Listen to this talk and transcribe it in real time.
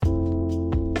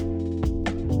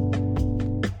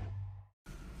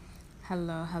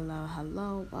Hello, hello,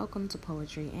 hello. Welcome to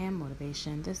Poetry and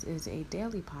Motivation. This is a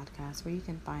daily podcast where you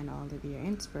can find all of your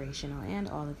inspirational and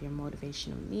all of your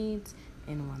motivational needs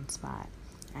in one spot.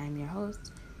 I am your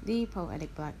host, the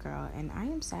Poetic Black Girl, and I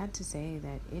am sad to say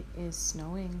that it is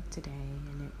snowing today,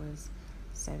 and it was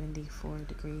 74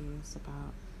 degrees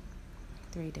about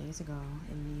 3 days ago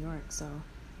in New York. So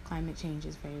climate change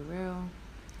is very real.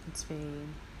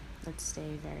 Let's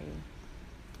stay very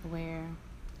aware,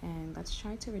 and let's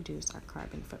try to reduce our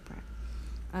carbon footprint.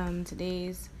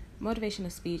 Today's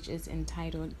motivational speech is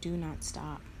entitled, Do Not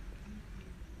Stop.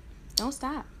 Don't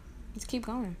stop. Just keep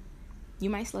going.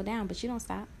 You might slow down, but you don't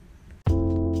stop.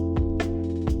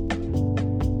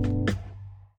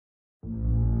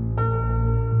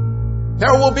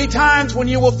 There will be times when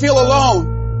you will feel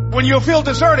alone, when you'll feel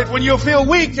deserted, when you'll feel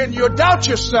weak, and you'll doubt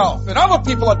yourself, and other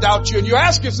people will doubt you, and you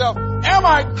ask yourself, am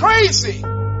I crazy?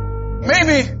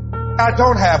 Maybe I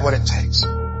don't have what it takes.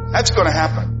 That's going to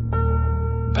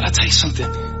happen. But I'll tell you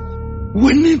something.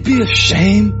 Wouldn't it be a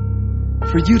shame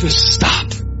for you to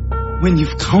stop when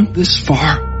you've come this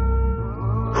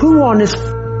far? Who on this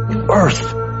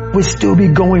earth would still be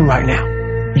going right now?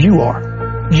 You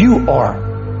are. You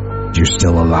are. You're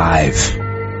still alive.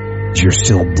 You're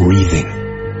still breathing.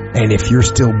 And if you're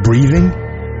still breathing,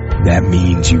 that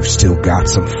means you've still got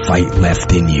some fight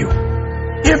left in you.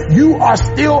 If you are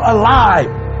still alive,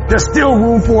 there's still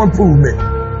room for improvement.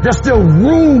 There's still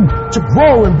room to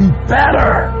grow and be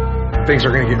better. Things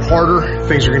are going to get harder.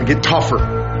 Things are going to get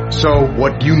tougher. So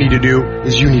what you need to do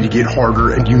is you need to get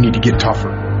harder and you need to get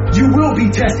tougher. You will be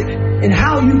tested, and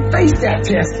how you face that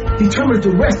test determines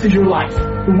the rest of your life.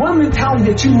 The one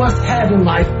mentality that you must have in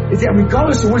life is that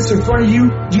regardless of what's in front of you,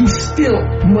 you still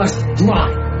must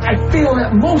grind. I fail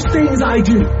at most things I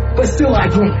do, but still I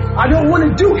grind. I don't want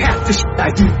to do half the shit I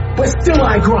do, but still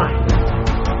I grind.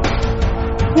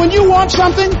 When you want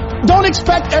something, don't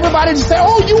expect everybody to say,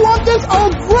 oh, you want this? Oh,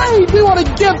 great, we want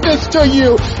to give this to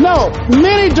you. No,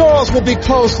 many doors will be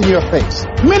closed in your face.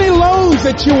 Many loans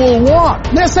that you will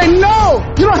want. They'll say, no,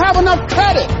 you don't have enough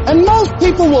credit. And most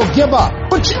people will give up.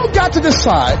 But you've got to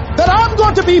decide that I'm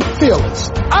going to be fearless.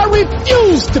 I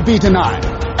refuse to be denied.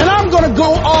 And I'm going to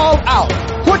go all out.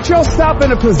 Put yourself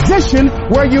in a position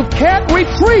where you can't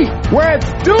retreat, where it's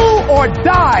do or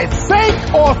die,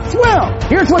 sink or swim.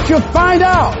 Here's what you'll find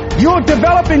out. You'll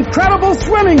develop incredible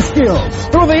swimming skills.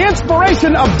 Through the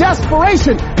inspiration of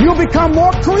desperation, you'll become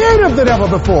more creative than ever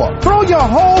before. Throw your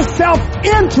whole self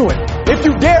into it. If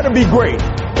you dare to be great,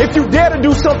 if you dare to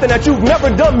do something that you've never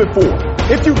done before,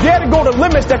 if you dare to go to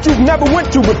limits that you've never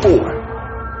went to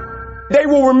before, they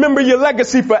will remember your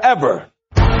legacy forever.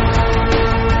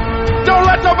 Don't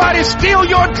let nobody steal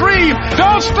your dream.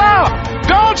 Don't stop.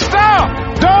 Don't stop.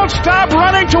 Don't stop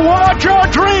running toward your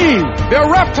dream. Their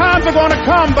rough times are going to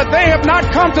come, but they have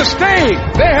not come to stay.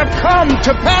 They have come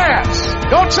to pass.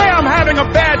 Don't say I'm having a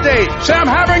bad day. Say I'm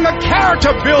having a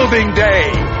character building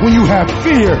day. When you have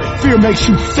fear, fear makes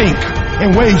you think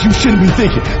in ways you shouldn't be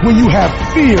thinking. When you have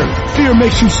fear, fear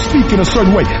makes you speak in a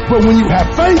certain way. But when you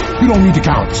have faith, you don't need to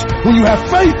count. When you have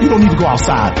faith, you don't need to go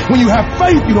outside. When you have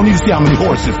faith, you don't need to see how many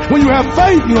horses. When you have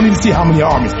faith, you don't need to see how many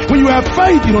armies. When you have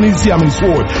faith, you don't need to see how many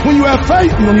swords. When you have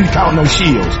faith, you don't need to count no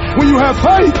shields. When you have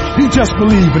faith, you just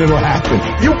believe and it'll happen.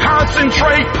 You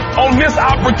concentrate on this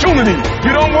opportunity.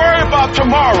 You don't worry about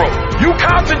tomorrow. You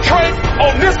concentrate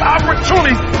on this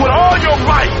opportunity with all your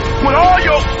might, with all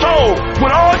your soul,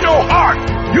 with all your heart.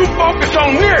 You focus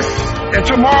on this, and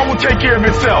tomorrow will take care of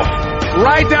itself.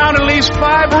 Write down at least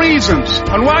 5 reasons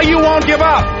on why you won't give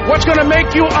up. What's going to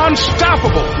make you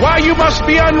unstoppable? Why you must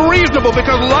be unreasonable,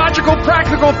 because logical,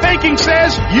 practical thinking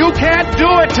says you can't do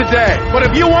it today.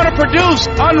 But if you want to produce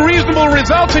unreasonable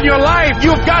results in your life,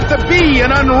 you've got to be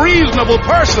an unreasonable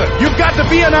person. You've got to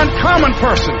be an uncommon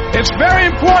person. It's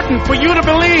very important for you to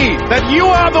believe that you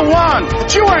are the one,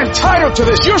 that you are entitled to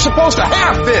this. You're supposed to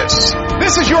have this.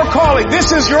 This is your calling.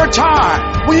 This is your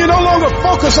time. When you no longer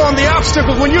focus on the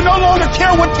obstacles, when you no longer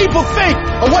care what people think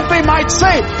or what they might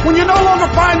say, when you no longer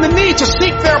find the need to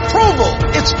seek their approval,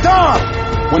 it's done.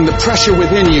 When the pressure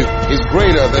within you is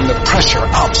greater than the pressure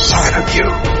outside of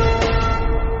you.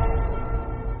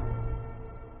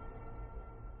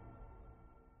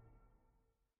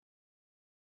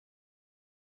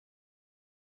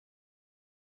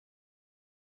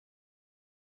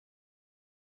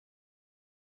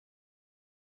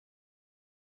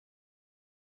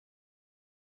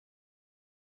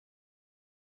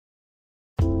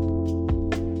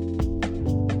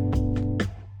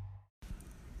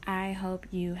 I hope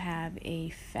you have a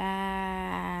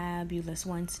fabulous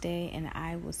Wednesday, and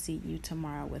I will see you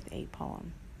tomorrow with a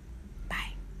poem.